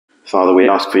Father, we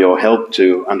ask for your help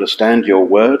to understand your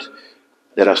word.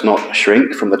 Let us not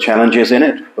shrink from the challenges in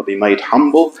it, but be made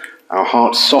humble, our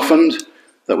hearts softened,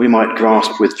 that we might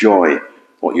grasp with joy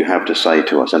what you have to say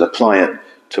to us and apply it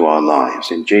to our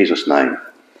lives. In Jesus' name,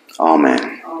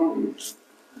 amen.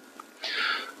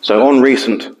 So on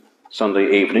recent Sunday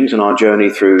evenings in our journey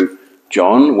through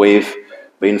John, we've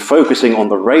been focusing on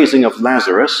the raising of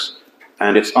Lazarus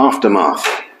and its aftermath.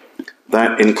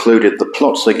 That included the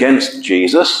plots against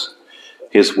Jesus,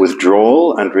 his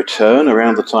withdrawal and return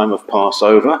around the time of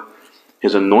Passover,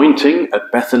 his anointing at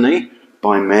Bethany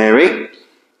by Mary,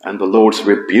 and the Lord's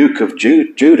rebuke of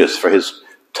Judas for his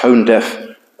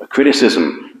tone-deaf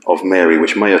criticism of Mary,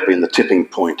 which may have been the tipping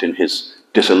point in his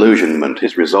disillusionment,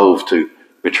 his resolve to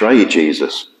betray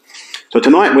Jesus. So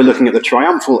tonight we're looking at the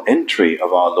triumphal entry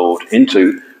of our Lord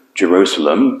into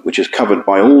Jerusalem, which is covered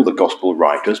by all the gospel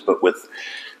writers, but with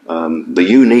the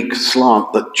unique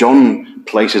slant that John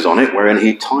places on it, wherein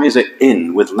he ties it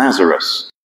in with Lazarus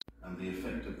and the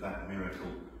effect of that miracle.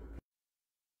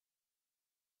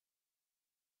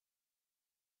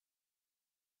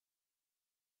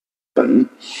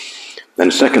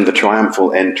 Then second, the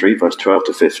triumphal entry, verse 12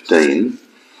 to 15.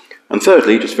 And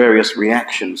thirdly, just various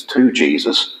reactions to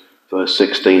Jesus, verse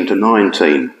 16 to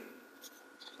 19.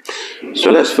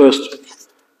 So let's first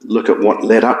look at what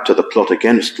led up to the plot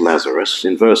against Lazarus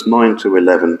in verse 9 to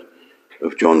 11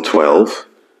 of John 12.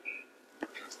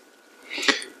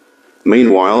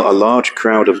 Meanwhile, a large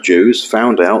crowd of Jews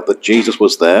found out that Jesus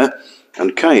was there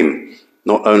and came,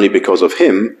 not only because of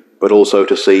him, but also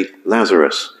to see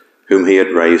Lazarus, whom he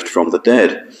had raised from the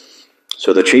dead.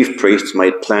 So the chief priests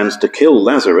made plans to kill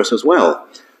Lazarus as well,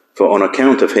 for on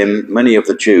account of him, many of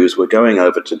the Jews were going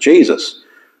over to Jesus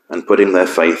and putting their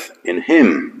faith in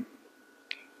him.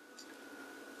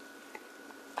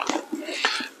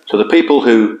 So the people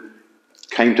who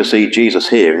came to see Jesus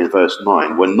here in verse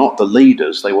 9 were not the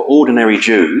leaders, they were ordinary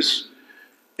Jews,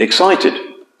 excited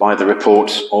by the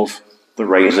reports of the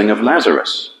raising of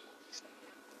Lazarus.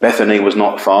 Bethany was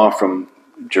not far from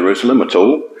Jerusalem at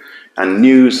all, and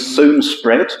news soon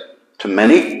spread to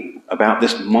many about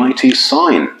this mighty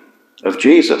sign of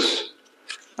Jesus.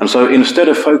 And so instead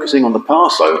of focusing on the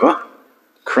Passover,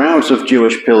 crowds of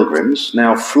Jewish pilgrims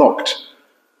now flocked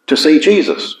to see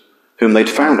Jesus, whom they'd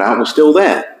found out was still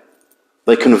there.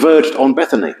 They converged on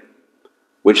Bethany,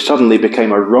 which suddenly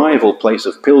became a rival place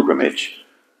of pilgrimage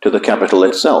to the capital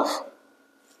itself.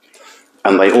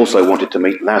 And they also wanted to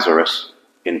meet Lazarus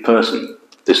in person,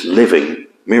 this living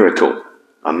miracle,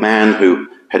 a man who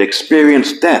had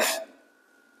experienced death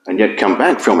and yet come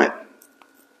back from it.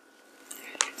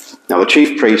 Now the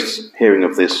chief priests, hearing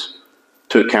of this,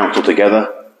 took counsel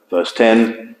together. Verse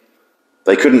 10,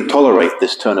 they couldn't tolerate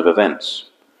this turn of events.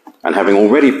 And having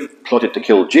already plotted to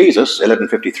kill Jesus,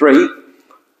 1153,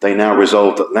 they now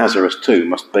resolved that Lazarus too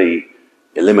must be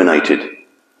eliminated.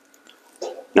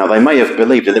 Now they may have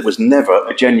believed that it was never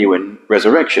a genuine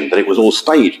resurrection, that it was all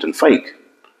staged and fake.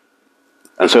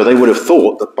 And so they would have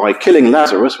thought that by killing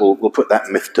Lazarus, we'll put that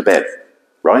myth to bed,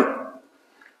 right?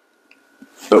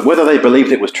 But whether they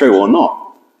believed it was true or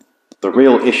not, the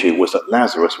real issue was that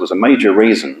Lazarus was a major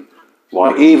reason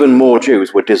why even more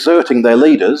Jews were deserting their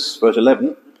leaders, verse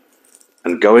 11,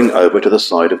 and going over to the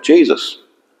side of Jesus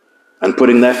and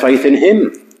putting their faith in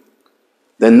him.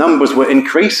 Their numbers were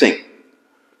increasing,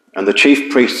 and the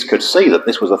chief priests could see that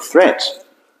this was a threat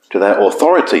to their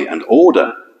authority and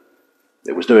order.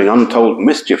 It was doing untold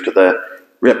mischief to their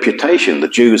reputation, the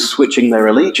Jews switching their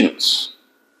allegiance.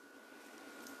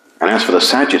 And as for the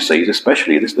Sadducees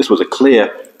especially, this was a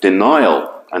clear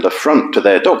denial and affront to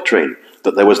their doctrine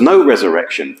that there was no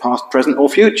resurrection, past, present or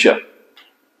future.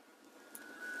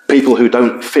 People who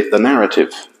don't fit the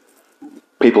narrative,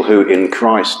 people who in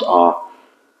Christ are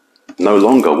no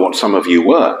longer what some of you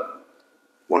were.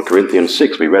 1 Corinthians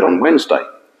 6 we read on Wednesday.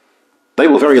 They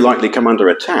will very likely come under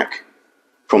attack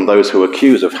from those who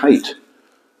accuse of hate,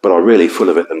 but are really full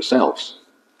of it themselves.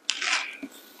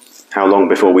 How long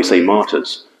before we see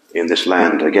martyrs in this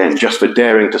land again, just for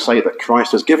daring to say that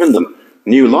Christ has given them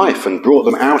new life and brought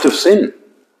them out of sin?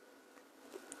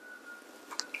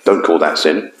 Don't call that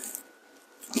sin,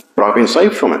 but I've been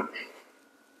saved from it.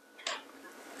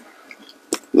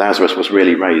 Lazarus was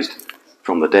really raised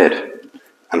from the dead,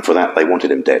 and for that they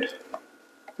wanted him dead.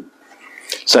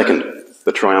 Second,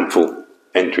 the triumphal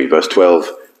entry, verse 12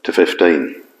 to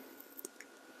 15.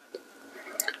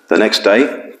 The next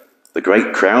day, the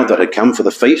great crowd that had come for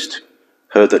the feast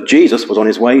heard that Jesus was on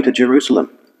his way to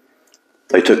Jerusalem.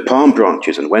 They took palm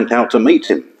branches and went out to meet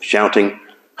him, shouting,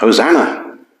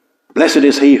 "Hosanna! Blessed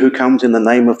is he who comes in the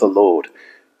name of the Lord.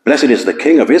 Blessed is the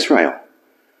King of Israel."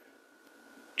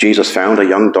 Jesus found a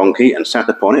young donkey and sat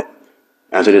upon it,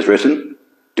 as it is written,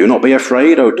 "Do not be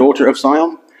afraid, O daughter of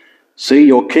Zion. See,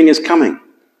 your king is coming,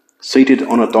 seated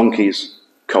on a donkey's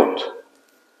colt."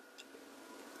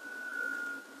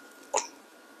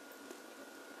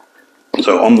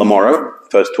 So on the morrow,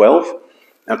 verse 12,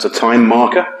 that's a time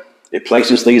marker. It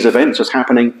places these events as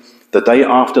happening the day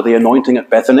after the anointing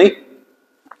at Bethany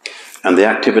and the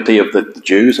activity of the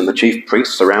Jews and the chief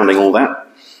priests surrounding all that.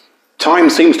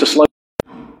 Time seems to slow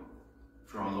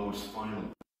for our Lord's final.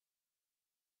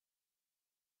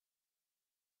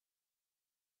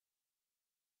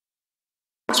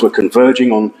 We're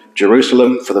converging on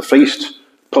Jerusalem for the feast,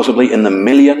 possibly in the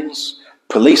millions.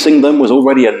 Policing them was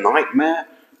already a nightmare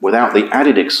without the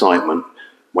added excitement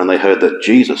when they heard that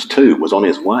Jesus too was on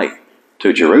his way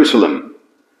to Jerusalem.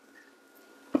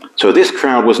 So this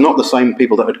crowd was not the same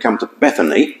people that had come to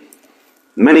Bethany.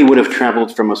 Many would have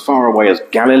travelled from as far away as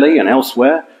Galilee and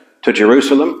elsewhere to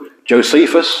Jerusalem.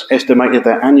 Josephus estimated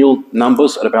their annual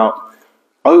numbers at about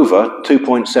over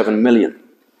 2.7 million.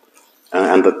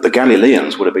 And the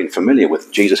Galileans would have been familiar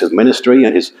with Jesus' ministry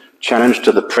and his challenge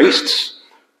to the priests.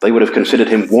 They would have considered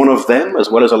him one of them, as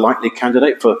well as a likely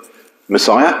candidate for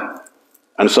Messiah.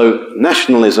 And so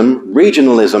nationalism,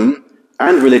 regionalism,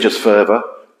 and religious fervour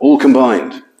all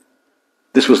combined.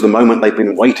 This was the moment they'd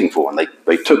been waiting for, and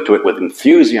they took to it with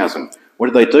enthusiasm. What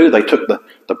did they do? They took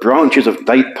the branches of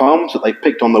date palms that they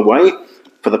picked on the way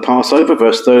for the Passover,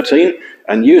 verse 13,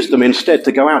 and used them instead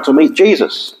to go out to meet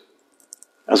Jesus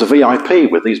as a VIP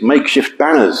with these makeshift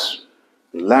banners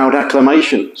and loud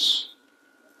acclamations.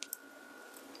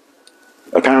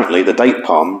 Apparently, the date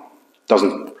palm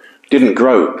didn't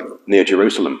grow near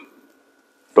Jerusalem,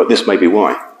 but this may be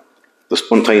why. The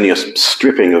spontaneous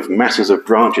stripping of masses of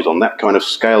branches on that kind of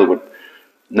scale would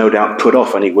no doubt put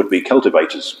off any would-be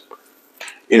cultivators.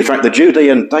 In fact, the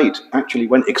Judean date actually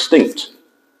went extinct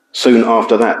soon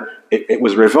after that. It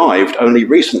was revived only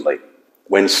recently,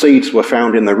 when seeds were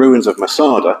found in the ruins of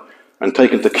Masada and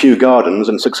taken to Kew Gardens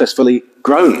and successfully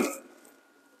grown.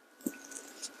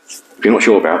 If you're not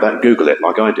sure about that, Google it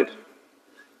like I did.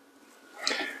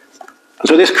 And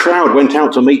so this crowd went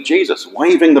out to meet Jesus,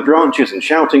 waving the branches and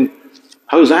shouting,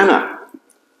 "Hosanna!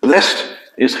 Blessed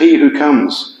is he who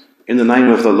comes in the name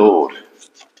of the Lord."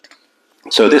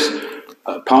 So this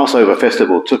Passover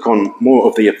festival took on more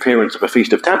of the appearance of a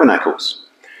Feast of Tabernacles.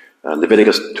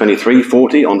 Leviticus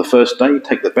 23:40, on the first day,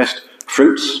 take the best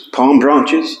fruits, palm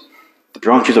branches, the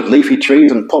branches of leafy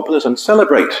trees and poplars, and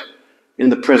celebrate in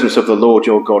the presence of the Lord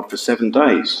your God for 7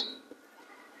 days.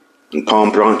 And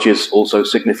palm branches also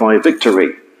signify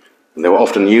victory, and they were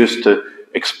often used to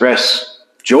express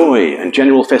joy and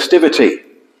general festivity.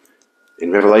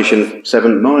 In Revelation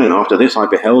 7:9, after this I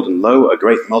beheld, and lo, a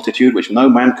great multitude which no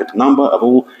man could number, of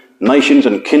all nations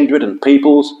and kindred and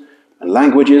peoples and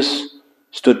languages,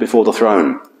 stood before the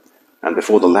throne and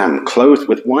before the Lamb, clothed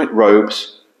with white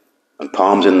robes and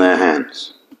palms in their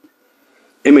hands.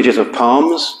 Images of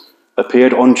palms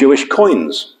appeared on Jewish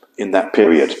coins in that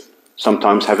period,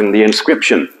 sometimes having the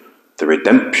inscription, "The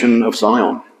Redemption of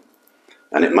Zion."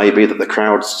 And it may be that the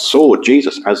crowds saw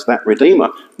Jesus as that Redeemer,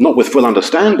 not with full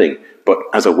understanding, but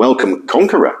as a welcome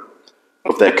conqueror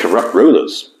of their corrupt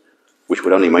rulers, which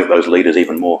would only make those leaders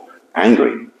even more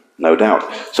angry, no doubt.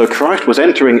 So Christ was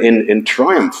entering in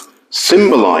triumph,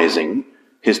 symbolizing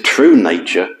his true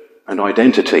nature and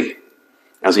identity.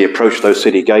 As he approached those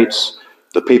city gates,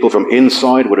 the people from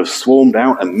inside would have swarmed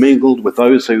out and mingled with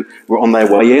those who were on their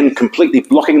way in, completely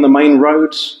blocking the main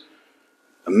roads.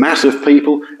 A mass of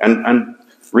people, and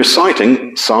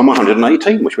reciting Psalm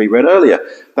 118, which we read earlier.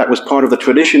 That was part of the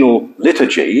traditional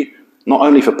liturgy, not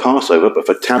only for Passover, but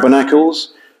for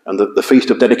tabernacles, and the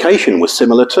Feast of Dedication was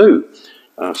similar too.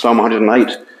 Psalm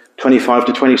 108, 25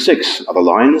 to 26 are the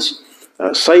lines.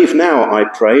 Save now, I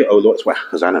pray, O Lord, that's what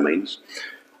Hosanna means.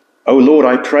 O Lord,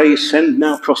 I pray, send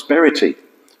now prosperity.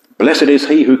 Blessed is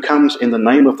he who comes in the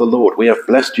name of the Lord. We have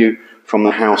blessed you from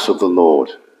the house of the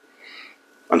Lord.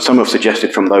 And some have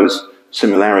suggested from those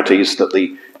similarities that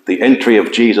the entry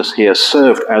of Jesus here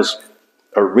served as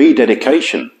a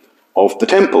rededication of the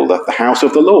temple, the house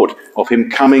of the Lord, of him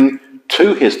coming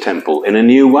to his temple in a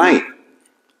new way.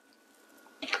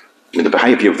 The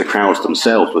behaviour of the crowds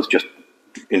themselves was just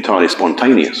entirely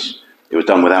spontaneous. It was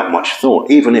done without much thought,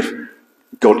 even if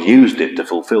God used it to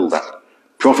fulfill that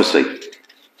prophecy.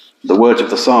 The words of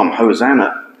the psalm,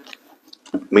 Hosanna,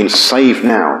 means save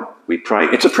now, we pray.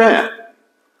 It's a prayer.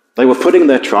 They were putting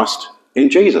their trust in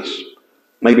Jesus,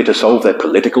 maybe to solve their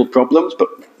political problems, but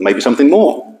maybe something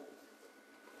more.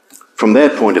 From their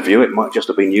point of view, it might just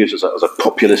have been used as a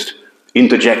populist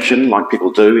interjection, like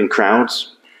people do in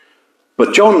crowds.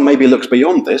 But John maybe looks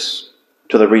beyond this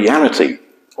to the reality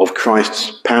of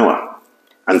Christ's power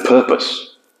and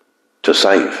purpose to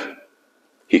save.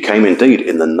 He came indeed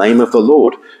in the name of the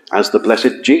Lord as the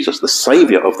blessed Jesus, the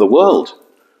Saviour of the world.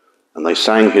 And they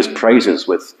sang his praises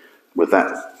with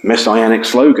that messianic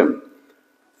slogan,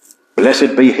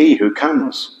 "Blessed be he who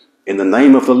comes in the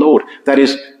name of the Lord." That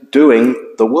is, doing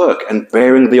the work and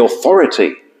bearing the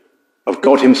authority of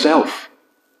God himself.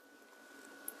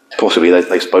 Possibly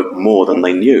they spoke more than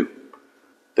they knew.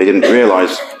 They didn't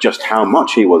realize just how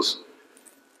much he was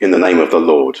in the name of the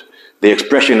Lord. The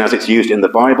expression as it's used in the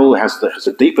Bible has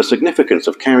a deeper significance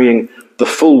of carrying the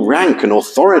full rank and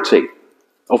authority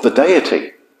of the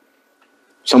deity.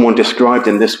 Someone described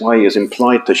in this way is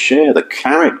implied to share the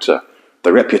character,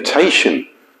 the reputation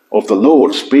of the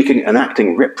Lord, speaking and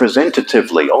acting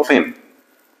representatively of him.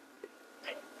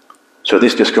 So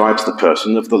this describes the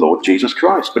person of the Lord Jesus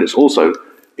Christ, but it's also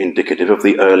indicative of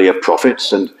the earlier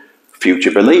prophets and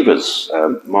future believers.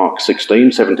 Mark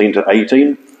 16, 17 to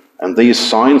 18, "And these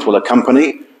signs will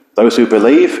accompany those who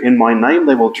believe. In my name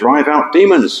they will drive out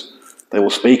demons. They will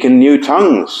speak in new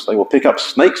tongues. They will pick up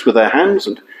snakes with their hands,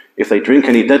 and if they drink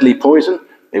any deadly poison,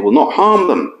 it will not harm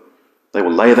them. They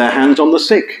will lay their hands on the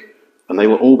sick, and they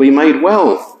will all be made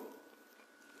well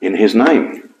in his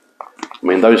name." I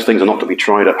mean, those things are not to be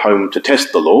tried at home to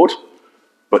test the Lord,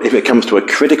 but if it comes to a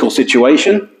critical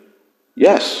situation,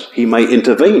 yes, he may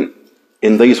intervene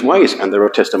in these ways, and there are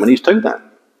testimonies to that.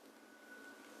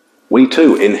 We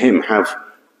too, in him, have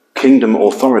kingdom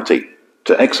authority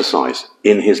to exercise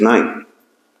in his name.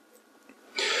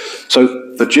 So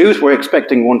the Jews were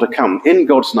expecting one to come in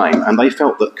God's name, and they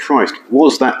felt that Christ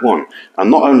was that one. And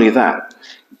not only that,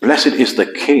 "Blessed is the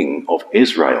King of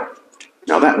Israel."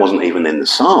 Now that wasn't even in the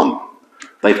psalm.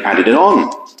 They've added it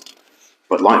on.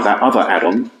 But like that other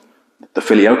add-on, the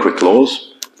filioque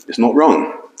clause is not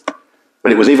wrong.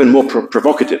 But it was even more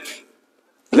provocative.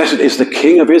 "Blessed is the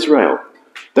King of Israel."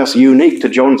 That's unique to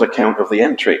John's account of the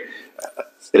entry.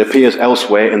 It appears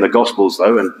elsewhere in the Gospels,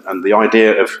 though, and the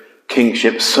idea of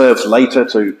kingship serves later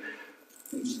to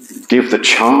give the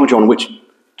charge on which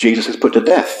Jesus is put to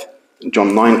death.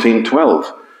 John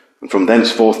 19:12. "And from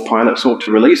thenceforth Pilate sought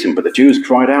to release him, but the Jews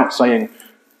cried out, saying,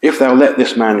 If thou let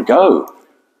this man go,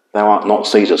 thou art not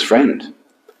Caesar's friend.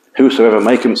 Whosoever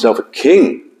make himself a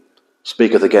king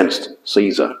speaketh against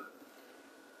Caesar."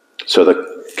 So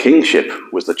the kingship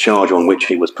was the charge on which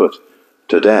he was put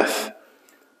to death.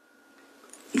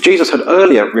 Jesus had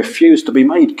earlier refused to be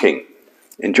made king.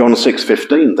 In John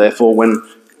 6:15, therefore, when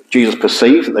Jesus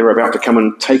perceived that they were about to come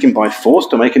and take him by force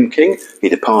to make him king, he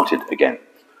departed again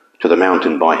to the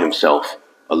mountain by himself,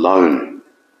 alone.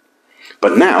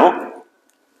 But now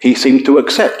he seemed to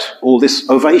accept all this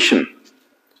ovation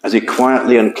as he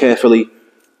quietly and carefully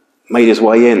made his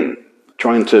way in,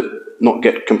 trying to not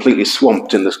get completely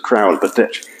swamped in this crowd, but to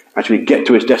actually get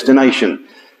to his destination.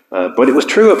 But it was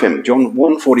true of him. John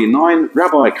 1:49,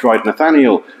 "Rabbi," cried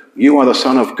Nathanael, "you are the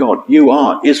Son of God. You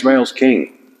are Israel's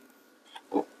King."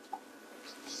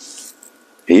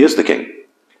 He is the King.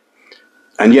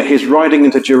 And yet his riding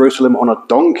into Jerusalem on a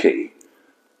donkey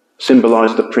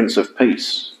symbolized the Prince of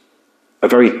Peace, a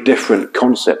very different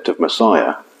concept of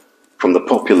Messiah from the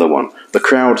popular one. The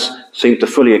crowds seemed to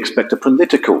fully expect a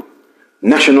political,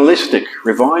 nationalistic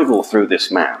revival through this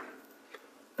man.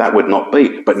 That would not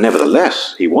be, but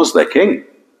nevertheless, he was their king.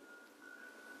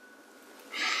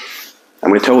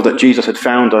 And we're told that Jesus had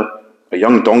found a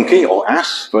young donkey or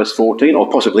ass, verse 14, or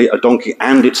possibly a donkey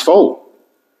and its foal.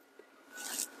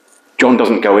 John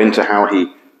doesn't go into how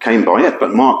he came by it,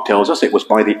 but Mark tells us it was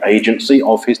by the agency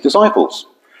of his disciples.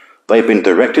 They'd been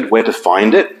directed where to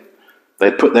find it.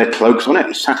 They'd put their cloaks on it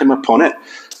and sat him upon it.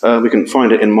 We can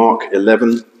find it in Mark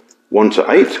 11, 1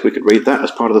 to 8. We could read that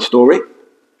as part of the story.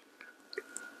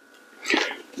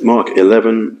 Mark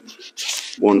 11,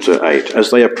 1 to 8.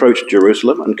 "As they approached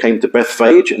Jerusalem and came to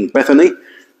Bethphage and Bethany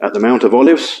at the Mount of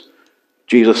Olives,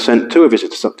 Jesus sent two of his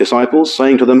disciples,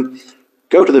 saying to them,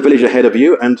 Go to the village ahead of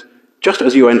you, and just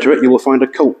as you enter it, you will find a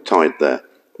colt tied there,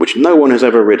 which no one has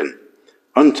ever ridden.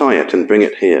 Untie it and bring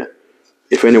it here.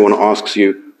 If anyone asks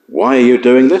you, Why are you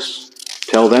doing this?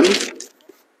 Tell them,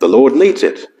 The Lord needs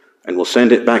it, and will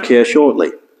send it back here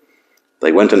shortly."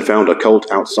 They went and found a colt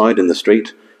outside in the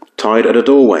street, tied at a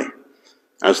doorway.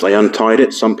 As they untied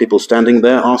it, some people standing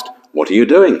there asked, "What are you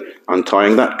doing,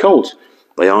 untying that colt?"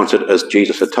 They answered as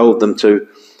Jesus had told them to,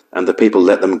 and the people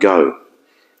let them go.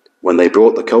 When they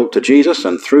brought the colt to Jesus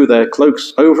and threw their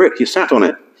cloaks over it, he sat on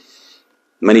it.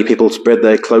 Many people spread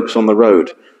their cloaks on the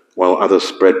road, while others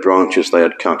spread branches they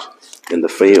had cut in the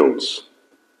fields.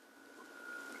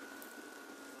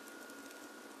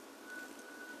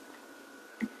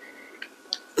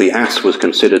 The ass was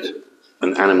considered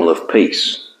an animal of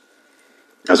peace,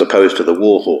 as opposed to the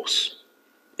war horse.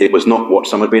 It was not what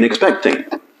some had been expecting,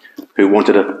 who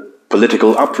wanted a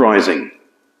political uprising.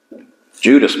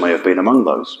 Judas may have been among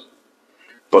those.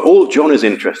 But all John is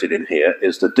interested in here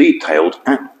is the detailed,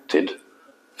 acted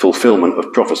fulfillment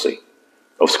of prophecy,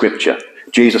 of Scripture.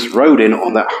 Jesus rode in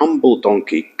on that humble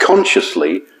donkey,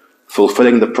 consciously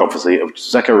fulfilling the prophecy of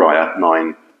Zechariah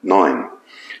 9:9.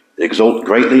 Exult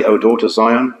greatly, O daughter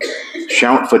Zion.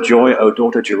 Shout for joy, O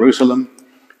daughter Jerusalem.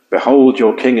 Behold,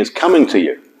 your king is coming to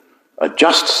you. A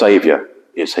just Saviour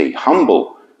is he,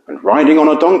 humble and riding on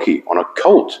a donkey, on a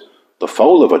colt, the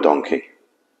foal of a donkey.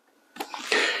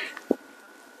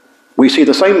 We see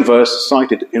the same verse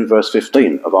cited in verse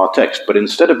 15 of our text, but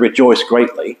instead of rejoice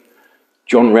greatly,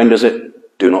 John renders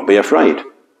it, do not be afraid.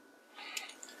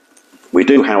 We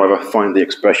do, however, find the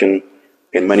expression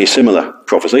in many similar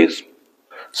prophecies,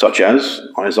 such as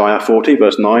Isaiah 40,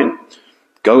 verse 9,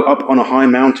 go up on a high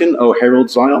mountain, O herald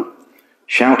Zion.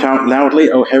 Shout out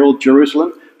loudly, O herald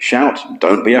Jerusalem. Shout,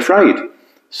 don't be afraid.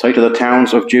 Say to the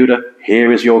towns of Judah,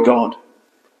 here is your God.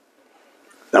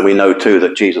 And we know too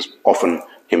that Jesus often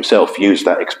himself used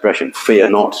that expression, fear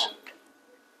not.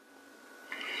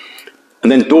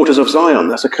 And then daughters of Zion,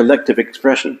 that's a collective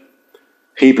expression.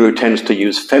 Hebrew tends to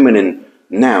use feminine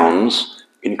nouns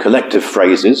in collective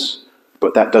phrases,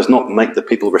 but that does not make the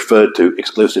people referred to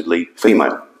exclusively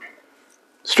female.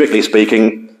 Strictly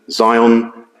speaking,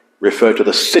 Zion referred to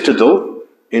the citadel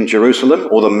in Jerusalem,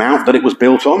 or the mount that it was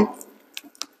built on,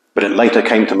 but it later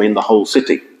came to mean the whole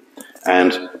city.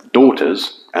 And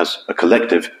daughters, as a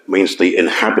collective, means the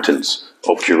inhabitants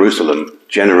of Jerusalem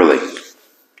generally.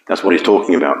 That's what he's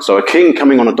talking about. So a king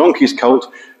coming on a donkey's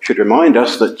colt should remind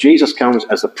us that Jesus comes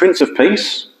as the Prince of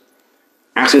Peace.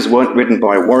 Asses weren't ridden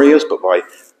by warriors, but by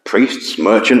priests,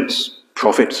 merchants,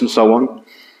 prophets, and so on.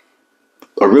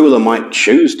 A ruler might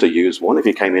choose to use one if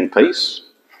he came in peace.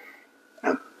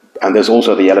 And there's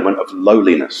also the element of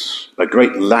lowliness, a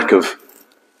great lack of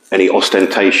any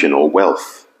ostentation or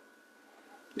wealth.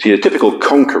 See, a typical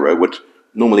conqueror would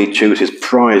normally choose his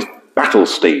prized battle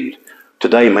steed.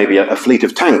 Today, maybe a fleet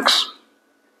of tanks.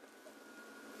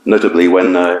 Notably,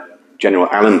 when General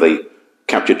Allenby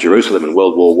captured Jerusalem in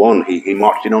World War I, he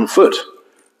marched in on foot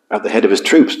at the head of his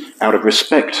troops out of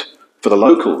respect for the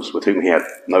locals with whom he had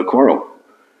no quarrel.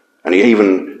 And he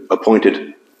even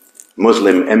appointed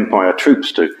Muslim Empire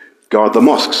troops to guard the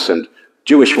mosques and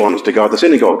Jewish ones to guard the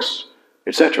synagogues,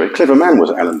 etc. A clever man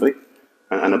was Allenby,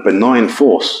 and a benign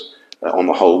force on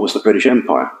the whole was the British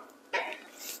Empire.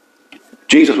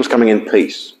 Jesus was coming in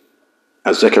peace,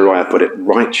 as Zechariah put it,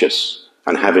 righteous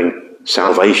and having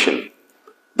salvation.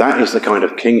 That is the kind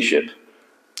of kingship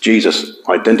Jesus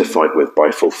identified with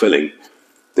by fulfilling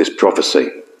this prophecy.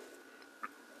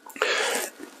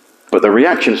 But the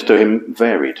reactions to him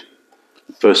varied.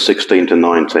 Verse 16 to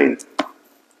 19.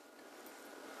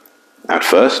 At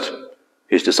first,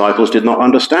 his disciples did not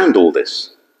understand all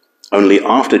this. Only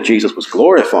after Jesus was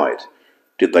glorified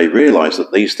did they realize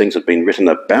that these things had been written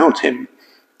about him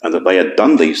and that they had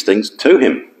done these things to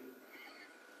him.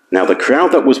 Now the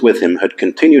crowd that was with him had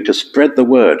continued to spread the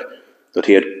word that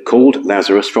he had called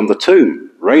Lazarus from the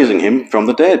tomb, raising him from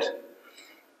the dead.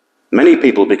 Many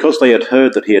people, because they had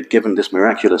heard that he had given this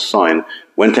miraculous sign,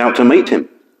 went out to meet him.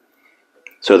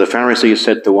 So the Pharisees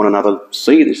said to one another,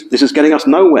 see, this is getting us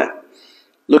nowhere.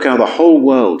 Look how the whole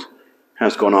world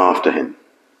has gone after him.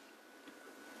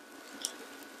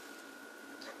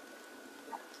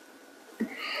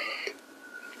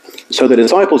 So the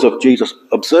disciples of Jesus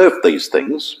observed these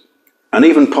things and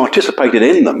even participated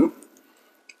in them,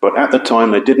 but at the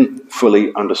time they didn't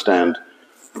fully understand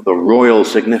the royal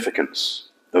significance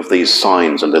of these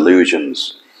signs and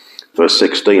illusions. Verse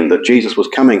 16, that Jesus was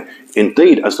coming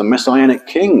indeed as the Messianic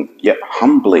king, yet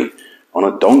humbly on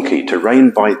a donkey to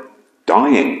reign by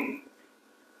dying.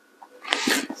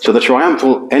 So the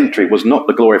triumphal entry was not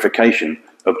the glorification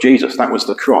of Jesus. That was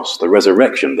the cross, the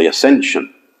resurrection, the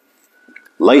ascension.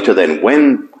 Later then,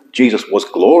 when Jesus was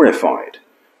glorified,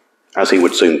 as he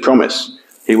would soon promise,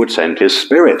 he would send his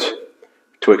Spirit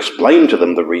to explain to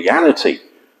them the reality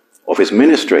of his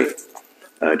ministry.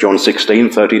 John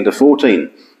 16, 13 to 14.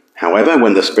 However,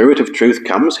 when the Spirit of truth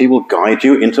comes, he will guide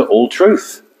you into all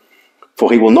truth.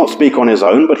 For he will not speak on his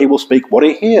own, but he will speak what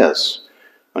he hears,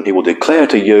 and he will declare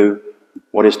to you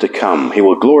what is to come. He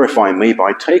will glorify me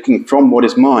by taking from what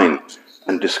is mine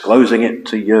and disclosing it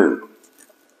to you.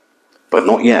 But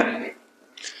not yet.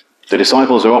 The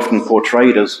disciples are often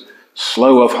portrayed as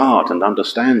slow of heart and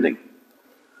understanding.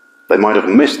 They might have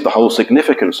missed the whole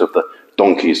significance of the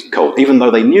donkey's colt, even though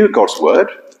they knew God's word,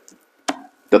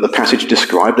 that the passage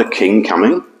described a king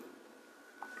coming.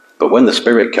 But when the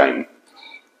Spirit came,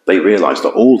 they realized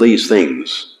that all these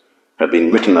things had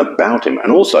been written about him,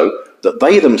 and also that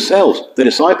they themselves, the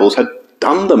disciples, had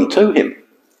done them to him.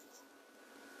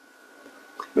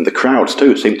 And the crowds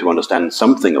too seemed to understand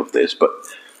something of this, but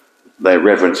their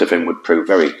reverence of him would prove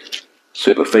very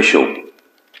superficial.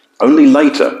 Only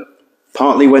later,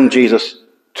 partly when Jesus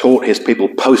taught his people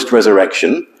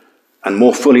post-resurrection, and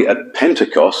more fully at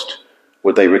Pentecost,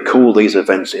 would they recall these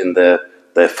events in their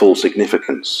full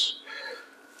significance.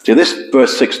 See, this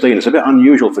verse 16 is a bit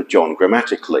unusual for John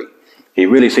grammatically. He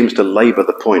really seems to labour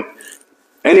the point.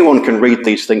 Anyone can read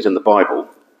these things in the Bible,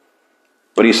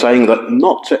 but he's saying that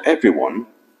not to everyone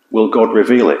will God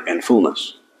reveal it in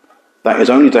fullness. That is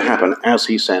only to happen as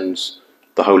he sends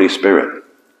the Holy Spirit.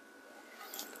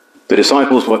 The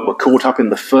disciples were caught up in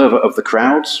the fervour of the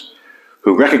crowds,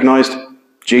 who recognised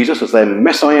Jesus as their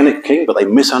messianic king, but they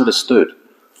misunderstood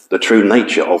the true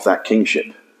nature of that kingship.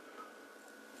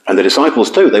 And the disciples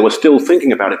too, they were still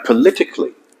thinking about it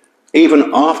politically,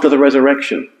 even after the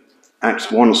resurrection. Acts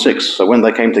 1:6. So when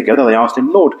they came together, they asked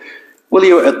him, Lord, will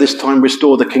you at this time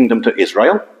restore the kingdom to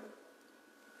Israel?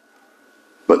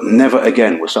 But never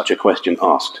again was such a question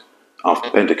asked after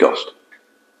Pentecost.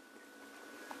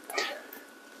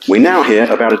 We now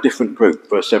hear about a different group,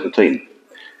 verse 17.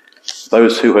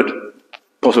 Those who had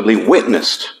possibly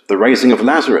witnessed the raising of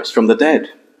Lazarus from the dead,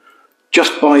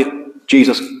 just by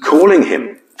Jesus calling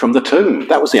him from the tomb.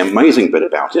 That was the amazing bit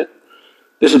about it.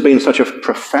 This had been such a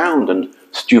profound and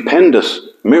stupendous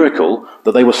miracle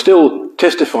that they were still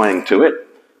testifying to it,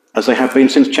 as they have been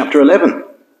since chapter 11.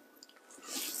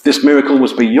 This miracle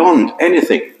was beyond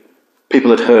anything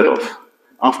people had heard of.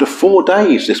 After 4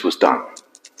 days this was done.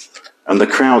 And the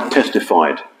crowd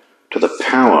testified to the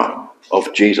power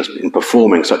of Jesus in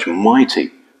performing such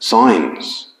mighty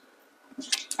signs.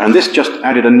 And this just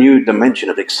added a new dimension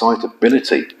of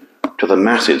excitability to the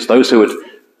masses. Those who had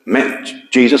met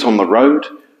Jesus on the road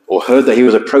or heard that he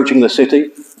was approaching the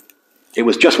city, it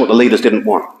was just what the leaders didn't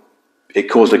want. It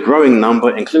caused a growing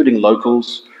number, including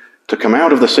locals, to come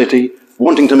out of the city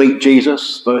wanting to meet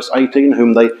Jesus, verse 18,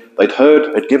 whom they'd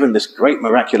heard had given this great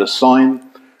miraculous sign,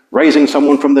 raising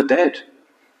someone from the dead.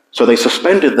 So they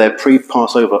suspended their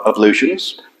pre-Passover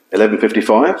ablutions,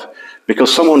 11:55,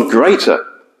 because someone greater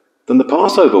than the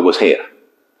Passover was here.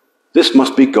 This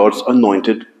must be God's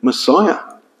anointed Messiah.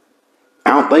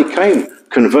 Out they came,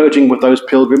 converging with those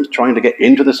pilgrims trying to get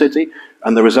into the city,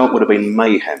 and the result would have been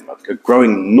mayhem, a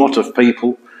growing knot of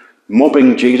people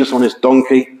mobbing Jesus on his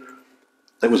donkey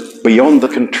that was beyond the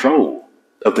control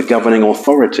of the governing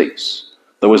authorities.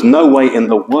 There was no way in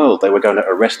the world they were going to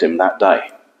arrest him that day.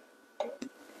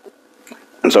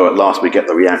 And so at last we get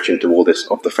the reaction to all this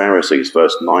of the Pharisees,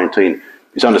 verse 19.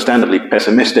 It's understandably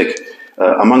pessimistic.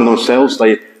 Among themselves,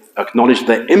 they acknowledged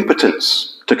their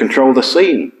impotence to control the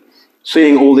scene,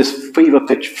 seeing all this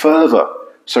fever-pitch fervour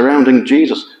surrounding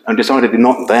Jesus, and decided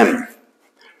not them.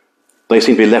 They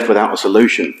seemed to be left without a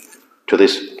solution to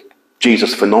this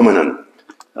Jesus phenomenon,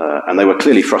 and they were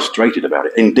clearly frustrated about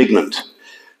it, indignant.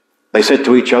 They said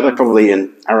to each other, probably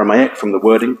in Aramaic from the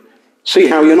wording, "See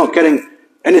how you're not getting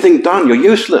anything done, you're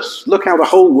useless. Look how the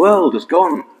whole world has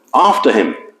gone after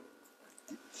him."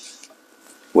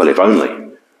 Well, if only.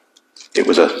 It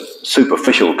was a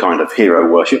superficial kind of hero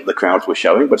worship the crowds were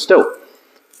showing, but still.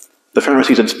 The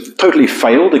Pharisees had totally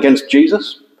failed against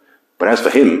Jesus, but as for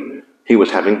him, he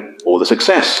was having all the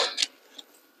success.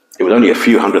 It was only a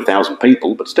few 100,000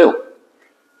 people, but still.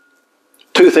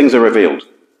 Two things are revealed.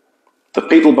 The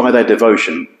people, by their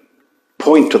devotion,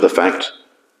 point to the fact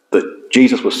that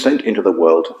Jesus was sent into the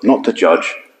world not to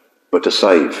judge, but to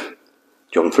save.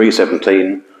 John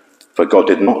 3:17, "For God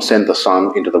did not send the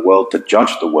Son into the world to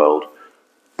judge the world,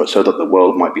 but so that the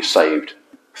world might be saved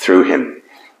through him."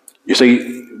 You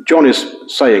see, John is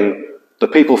saying the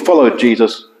people followed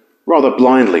Jesus rather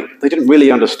blindly. They didn't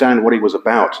really understand what he was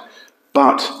about,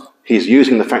 but he's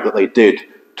using the fact that they did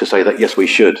to say that yes, we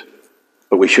should,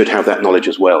 but we should have that knowledge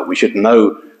as well. We should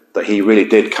know that he really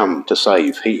did come to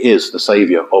save. He is the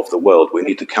saviour of the world. We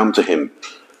need to come to him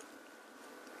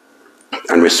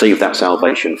and receive that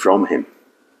salvation from him.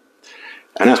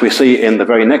 And as we see in the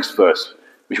very next verse,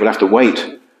 which we'll have to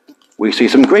wait, we see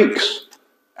some Greeks.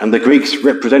 And the Greeks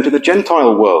represented the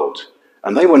Gentile world,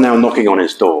 and they were now knocking on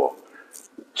his door.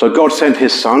 So God sent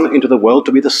his Son into the world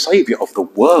to be the saviour of the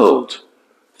world,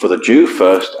 for the Jew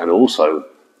first and also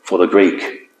for the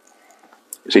Greek.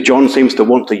 You see, John seems to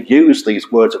want to use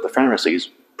these words of the Pharisees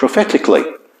prophetically.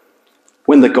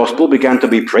 When the gospel began to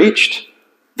be preached,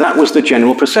 that was the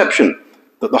general perception,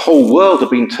 that the whole world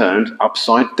had been turned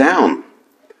upside down.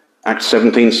 Acts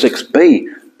 17:6b,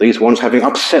 these ones having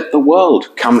upset the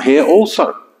world, come here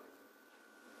also.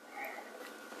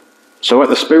 So at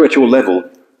the spiritual level,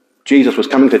 Jesus was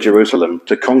coming to Jerusalem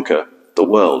to conquer the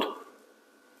world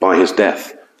by his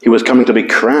death. He was coming to be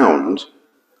crowned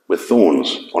with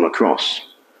thorns on a cross,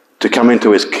 to come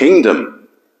into his kingdom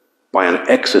by an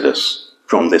exodus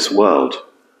from this world.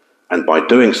 And by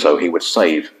doing so, he would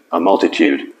save a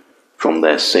multitude from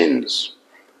their sins.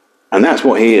 And that's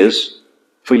what he is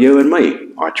for you and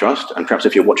me, I trust. And perhaps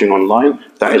if you're watching online,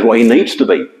 that is what he needs to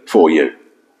be for you.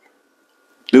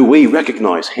 Do we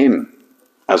recognize him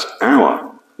as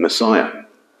our Messiah,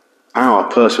 our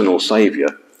personal Saviour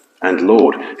and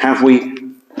Lord? Have we,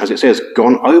 as it says,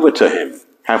 gone over to him?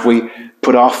 Have we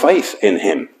put our faith in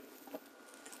him?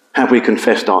 Have we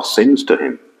confessed our sins to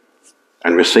him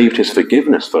and received his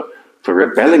forgiveness for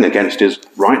rebelling against his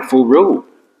rightful rule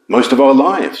most of our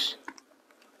lives?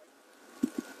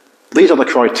 These are the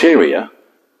criteria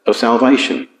of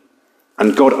salvation,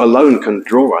 and God alone can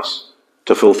draw us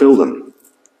to fulfill them.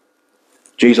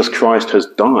 Jesus Christ has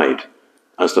died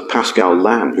as the Paschal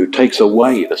Lamb who takes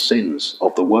away the sins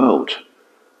of the world.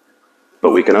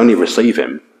 But we can only receive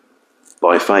him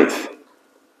by faith.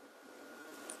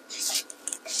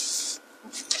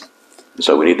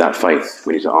 So we need that faith.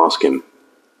 We need to ask him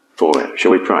for it.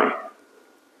 Shall we pray?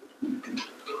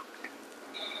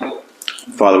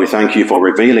 Father, we thank you for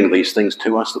revealing these things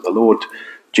to us, that the Lord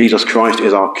Jesus Christ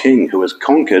is our King who has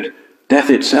conquered death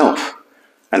itself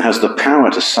and has the power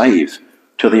to save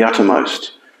to the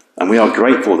uttermost. And we are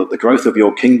grateful that the growth of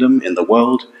your kingdom in the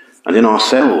world and in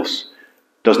ourselves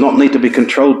does not need to be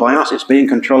controlled by us. It's being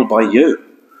controlled by you.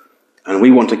 And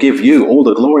we want to give you all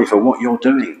the glory for what you're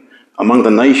doing among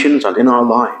the nations and in our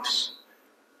lives.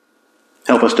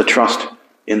 Help us to trust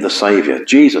in the Saviour,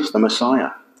 Jesus, the Messiah,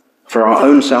 for our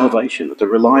own salvation, to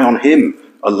rely on him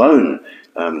alone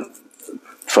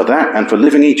for that and for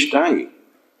living each day.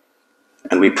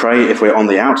 And we pray, if we're on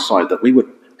the outside, that we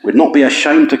would not be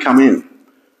ashamed to come in,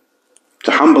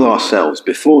 to humble ourselves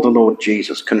before the Lord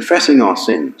Jesus, confessing our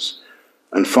sins,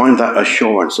 and find that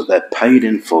assurance that they're paid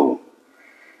in full.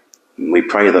 And we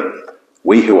pray that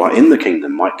we who are in the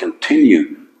kingdom might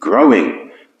continue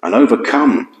growing and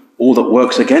overcome all that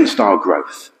works against our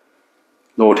growth.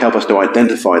 Lord, help us to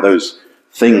identify those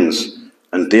things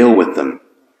and deal with them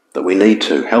that we need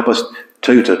to. Help us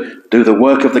too to do the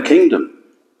work of the kingdom,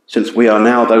 since we are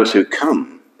now those who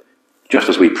come, just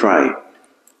as we pray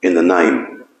in the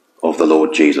name of the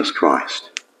Lord Jesus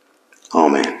Christ.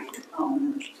 Amen.